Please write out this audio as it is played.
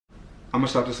I'm gonna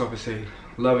start this off and say,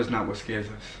 love is not what scares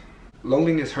us.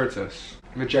 Loneliness hurts us.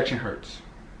 Rejection hurts.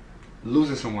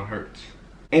 Losing someone hurts.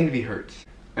 Envy hurts.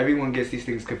 Everyone gets these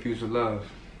things confused with love,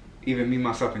 even me,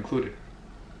 myself included.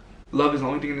 Love is the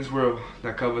only thing in this world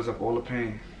that covers up all the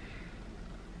pain,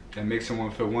 that makes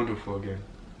someone feel wonderful again.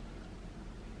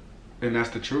 And that's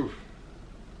the truth.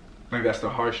 Like, that's the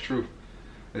harsh truth,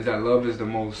 is that love is the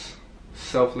most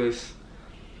selfless,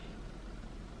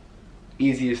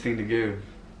 easiest thing to give,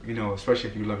 you know, especially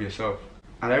if you love yourself.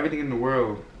 Out of everything in the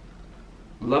world,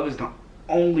 love is the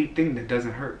only thing that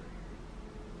doesn't hurt.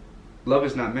 Love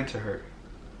is not meant to hurt.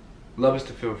 Love is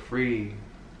to feel free,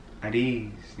 at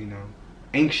ease, you know,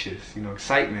 anxious, you know,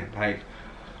 excitement, like,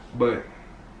 but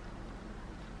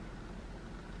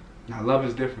now love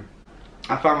is different.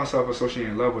 I found myself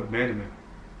associating love with abandonment.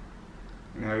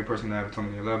 You know, every person that ever told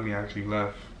me they loved me actually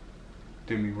left,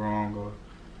 did me wrong, or,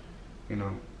 you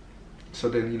know. So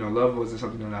then, you know, love wasn't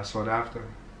something that I sought after.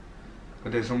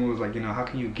 But then someone was like, you know, how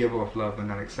can you give off love but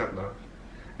not accept love?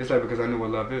 It's like, because I know what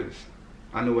love is.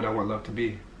 I know what I want love to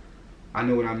be. I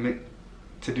know what I meant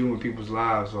to do in people's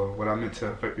lives, or what I meant to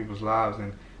affect people's lives,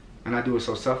 and I do it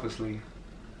so selflessly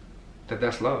that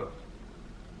that's love.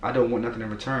 I don't want nothing in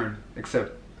return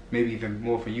except maybe even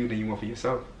more for you than you want for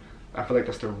yourself. I feel like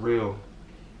that's the real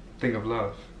thing of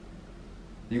love.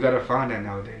 You gotta find that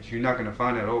nowadays. You're not gonna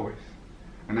find that always.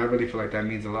 And I really feel like that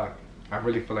means a lot. I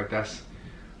really feel like that's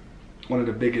one of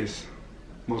the biggest,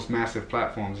 most massive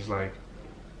platforms, is like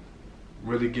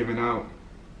really giving out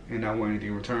and not wanting anything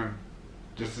in return.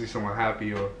 Just to see someone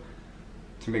happy, or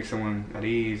to make someone at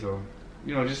ease, or,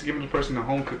 you know, just giving the person a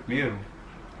home cooked meal.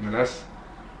 You know, that's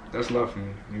love for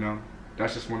me, you know.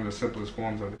 That's just one of the simplest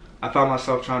forms of it. I found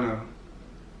myself trying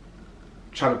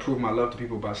to prove my love to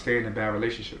people by staying in bad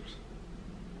relationships.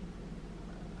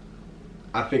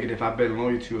 I figured if I've been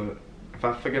loyal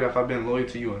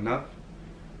to you enough,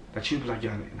 that you'd be like,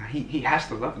 yo, he has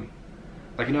to love me.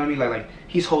 Like, you know what I mean? Like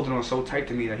he's holding on so tight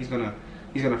to me that he's gonna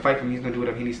fight for me. He's gonna do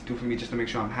whatever he needs to do for me just to make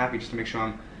sure I'm happy, just to make sure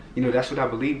I'm, you know, that's what I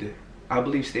believed in. I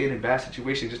believe staying in bad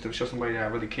situations just to show somebody that I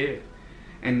really cared.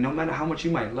 And no matter how much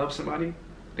you might love somebody,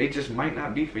 they just might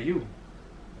not be for you.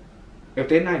 If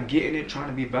they're not getting it, trying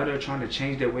to be better, trying to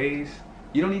change their ways,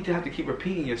 you don't need to have to keep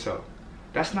repeating yourself.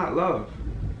 That's not love.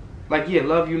 Like, yeah,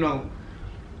 love, you know,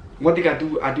 one thing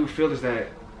I do feel is that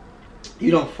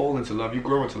you don't fall into love, you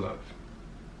grow into love.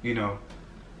 You know,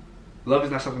 love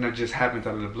is not something that just happens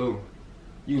out of the blue.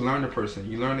 You learn the person,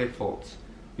 you learn their faults,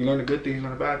 you learn the good things, you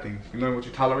learn the bad things, you learn what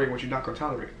you tolerate and what you're not gonna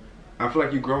tolerate. I feel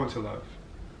like you grow into love.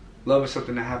 Love is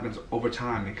something that happens over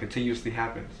time and continuously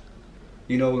happens.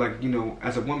 You know, like, you know,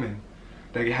 as a woman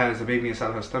that has a baby inside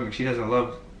of her stomach, she doesn't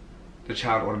love the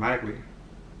child automatically.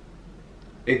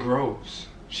 It grows.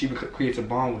 She creates a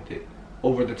bond with it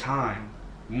over the time,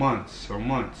 months.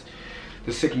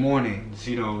 The sick mornings,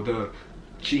 you know,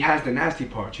 she has the nasty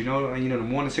parts, you know, the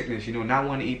morning sickness, you know, not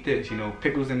wanting to eat this, you know,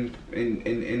 pickles and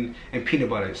peanut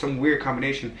butter, some weird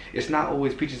combination. It's not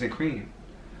always peaches and cream,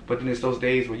 but then it's those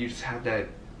days where you just have that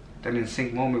in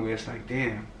sync moment where it's like,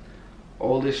 damn,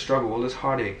 all this struggle, all this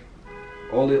heartache,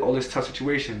 all this tough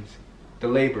situations, the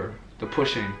labor, the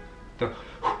pushing, the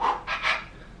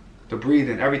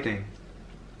breathing, everything.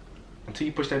 Until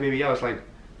you push that baby out, it's like,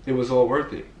 it was all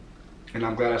worth it. And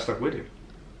I'm glad I stuck with it.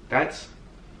 That's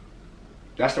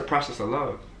the process of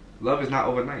love. Love is not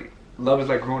overnight. Love is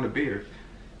like growing a beard.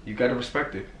 You gotta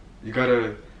respect it. You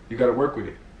gotta work with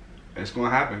it. And it's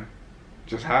gonna happen.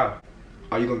 Just how?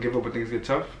 Are you gonna give up when things get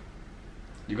tough?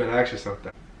 You gotta ask yourself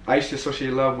that. I used to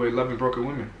associate love with loving broken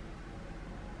women,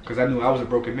 because I knew I was a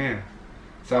broken man.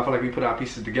 So I felt like we put our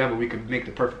pieces together, we could make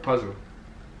the perfect puzzle.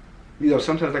 You know,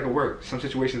 sometimes that could work. Some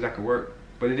situations that could work,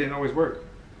 but it didn't always work.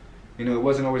 You know, it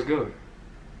wasn't always good.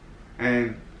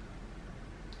 And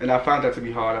I found that to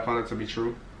be hard. I found that to be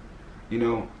true. You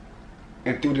know,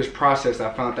 and through this process,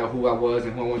 I found out who I was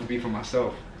and who I wanted to be for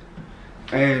myself.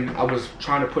 And I was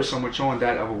trying to push so much on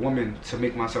that of a woman to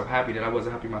make myself happy that I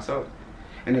wasn't happy myself.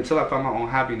 And until I found my own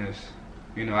happiness,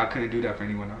 you know, I couldn't do that for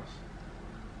anyone else.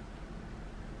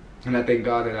 And I thank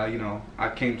God that I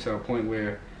came to a point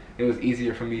where it was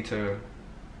easier for me to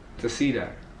see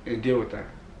that and deal with that.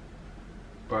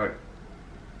 But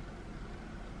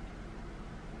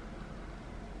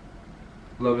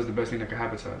love is the best thing that can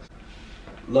happen to us.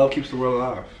 Love keeps the world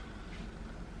alive.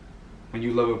 When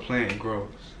you love a plant, it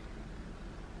grows.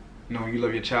 You know, when you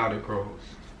love your child, it grows.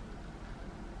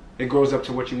 It grows up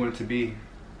to what you want it to be,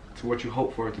 to what you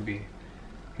hope for it to be.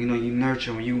 You know, you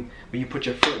nurture, when you put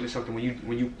your foot into something,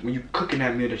 when you cooking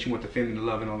that meal that you want the family to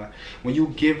love and all that. When you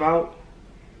give out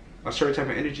a certain type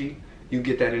of energy, you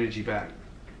get that energy back.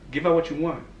 Give out what you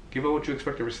want. Give out what you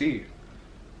expect to receive.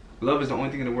 Love is the only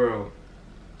thing in the world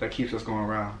that keeps us going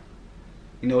around.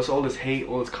 You know, it's all this hate,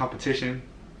 all this competition,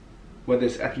 whether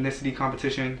it's ethnicity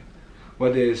competition,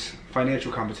 whether it's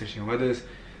financial competition, whether it's,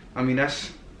 I mean,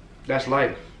 that's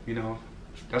life, you know.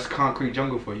 That's concrete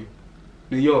jungle for you.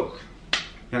 New York,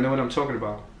 y'all know what I'm talking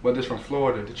about. Whether it's from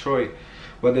Florida, Detroit,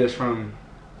 whether it's from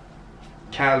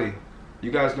Cali,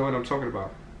 you guys know what I'm talking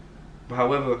about. But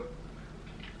however,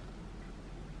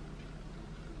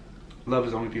 love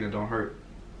is the only thing that don't hurt.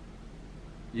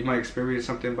 You might experience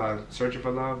something by searching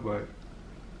for love, but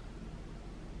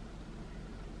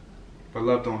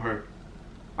love don't hurt.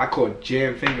 I caught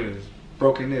jam fingers,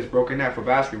 broken this, broken that for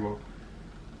basketball.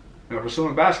 You know,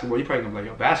 pursuing basketball, you probably gonna be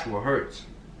like, yo, basketball hurts.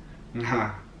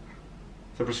 Nah.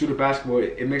 The pursuit of basketball,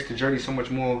 it makes the journey so much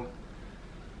more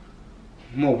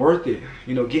worth it.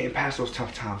 You know, getting past those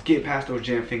tough times, getting past those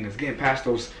jam fingers, getting past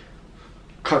those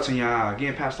cuts in your eye,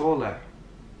 getting past all that.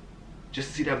 Just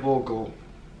to see that ball go.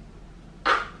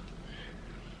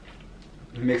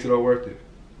 It makes it all worth it.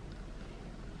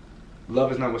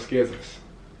 Love is not what scares us.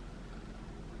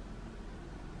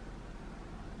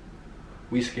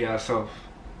 We scare ourselves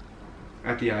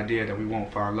at the idea that we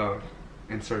won't find love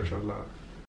in search of love.